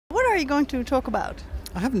are you going to talk about?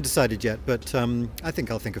 I haven't decided yet, but I think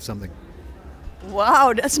I'll think of something.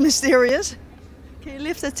 Wow, that's mysterious. Can you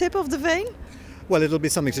lift the tip of the vein? Well, it'll be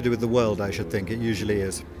something to do with the world, I should think. It usually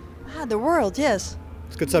is. Ah, the world, yes.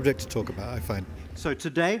 It's a good subject to talk about, I find. So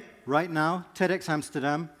today, right now,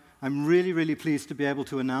 TEDxAmsterdam, I'm really, really pleased to be able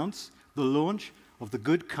to announce the launch of the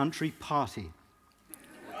Good Country Party.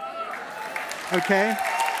 Okay?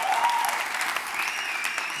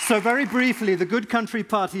 So very briefly, the Good Country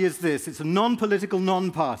Party is this. It's a non-political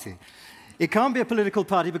non-party. It can't be a political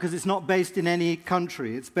party because it's not based in any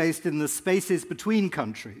country. It's based in the spaces between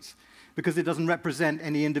countries because it doesn't represent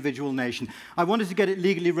any individual nation. I wanted to get it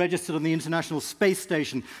legally registered on the International Space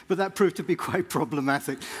Station, but that proved to be quite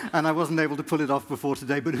problematic, and I wasn't able to pull it off before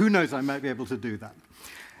today, but who knows, I might be able to do that.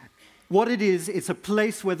 What it is, it's a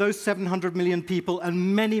place where those 700 million people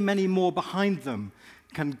and many, many more behind them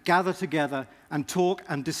can gather together and talk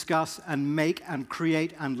and discuss and make and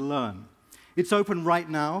create and learn. It's open right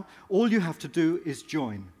now. All you have to do is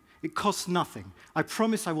join. It costs nothing. I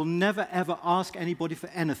promise I will never, ever ask anybody for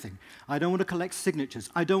anything. I don't want to collect signatures.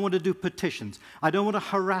 I don't want to do petitions. I don't want to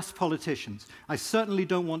harass politicians. I certainly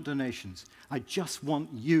don't want donations. I just want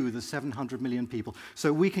you, the 700 million people,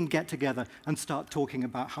 so we can get together and start talking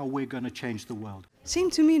about how we're going to change the world. It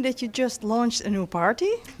seemed to me that you just launched a new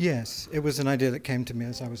party. Yes, it was an idea that came to me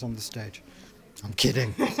as I was on the stage. I'm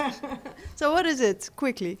kidding. So what is it,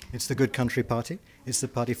 quickly? It's the Good Country Party. It's the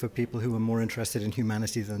party for people who are more interested in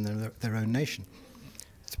humanity than their own nation.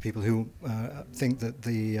 It's people who think that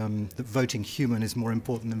that voting human is more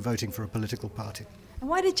important than voting for a political party. And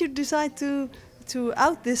why did you decide to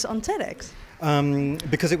out this on TEDx?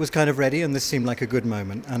 Because it was kind of ready and this seemed like a good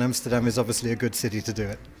moment. And Amsterdam is obviously a good city to do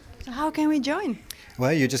it. So how can we join?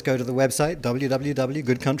 Well, you just go to the website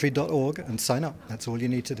www.goodcountry.org and sign up. That's all you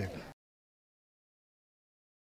need to do.